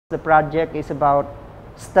The project is about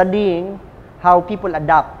studying how people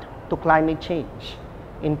adapt to climate change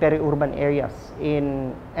in peri-urban areas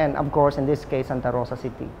and of course in this case Santa Rosa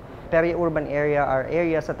City. Peri-urban area are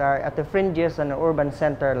areas that are at the fringes of an urban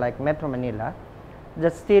center like Metro Manila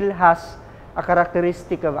that still has a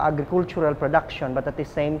characteristic of agricultural production, but at the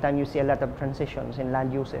same time you see a lot of transitions in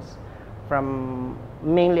land uses from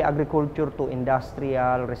mainly agriculture to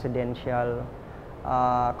industrial, residential,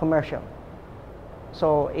 commercial.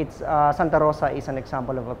 So it's Santa Rosa is an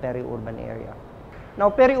example of a peri-urban area. Now,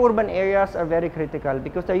 peri-urban areas are very critical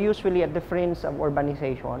because they're usually at the fringe of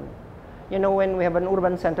urbanization. You know, when we have an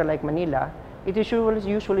urban center like Manila, it is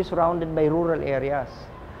usually surrounded by rural areas.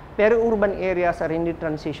 Peri-urban areas are in the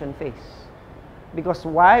transition phase because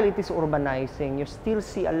while it is urbanizing, you still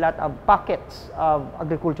see a lot of pockets of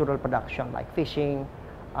agricultural production like fishing,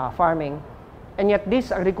 farming, and yet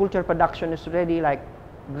this agricultural production is already like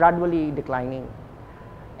gradually declining.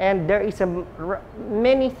 And there is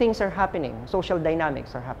many things are happening. Social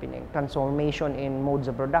dynamics are happening. Transformation in modes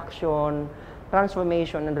of production,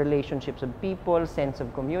 transformation in relationships of people, sense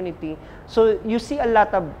of community. So you see a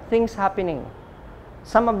lot of things happening.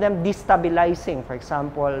 Some of them destabilizing, for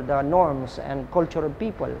example, the norms and culture of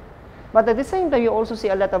people. But at the same time, you also see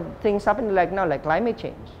a lot of things happening like now, like climate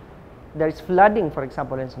change. There is flooding, for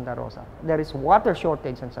example, in Santa Rosa. There is water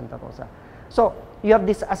shortage in Santa Rosa. So you have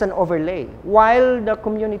this as an overlay. While the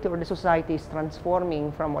community or the society is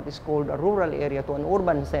transforming from what is called a rural area to an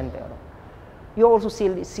urban center, you also see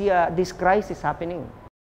this crisis happening.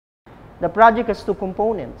 The project has two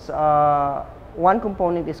components. One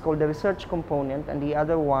component is called the research component, and the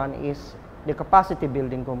other one is the capacity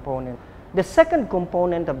building component. The second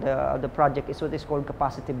component of the project is what is called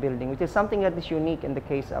capacity building, which is something that is unique in the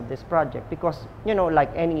case of this project because, you know,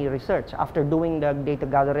 like any research, after doing the data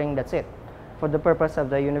gathering, that's it. For the purpose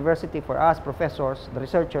of the university, for us professors, the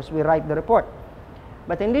researchers, we write the report.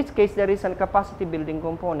 But in this case, there is a capacity building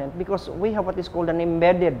component because we have what is called an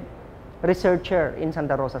embedded researcher in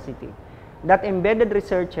Santa Rosa City. That embedded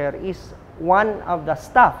researcher is one of the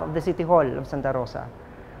staff of the City Hall of Santa Rosa,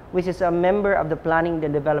 which is a member of the Planning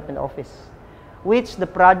and Development Office, which the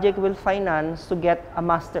project will finance to get a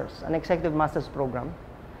master's, an executive master's program.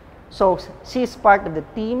 So she is part of the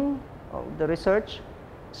team of the research.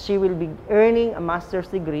 She will be earning a master's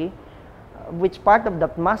degree, which part of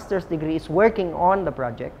that master's degree is working on the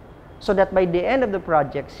project, so that by the end of the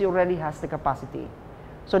project, she already has the capacity,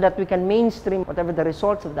 so that we can mainstream whatever the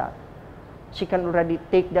results of that. She can already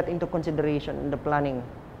take that into consideration in the planning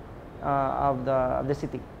of the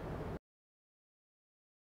city.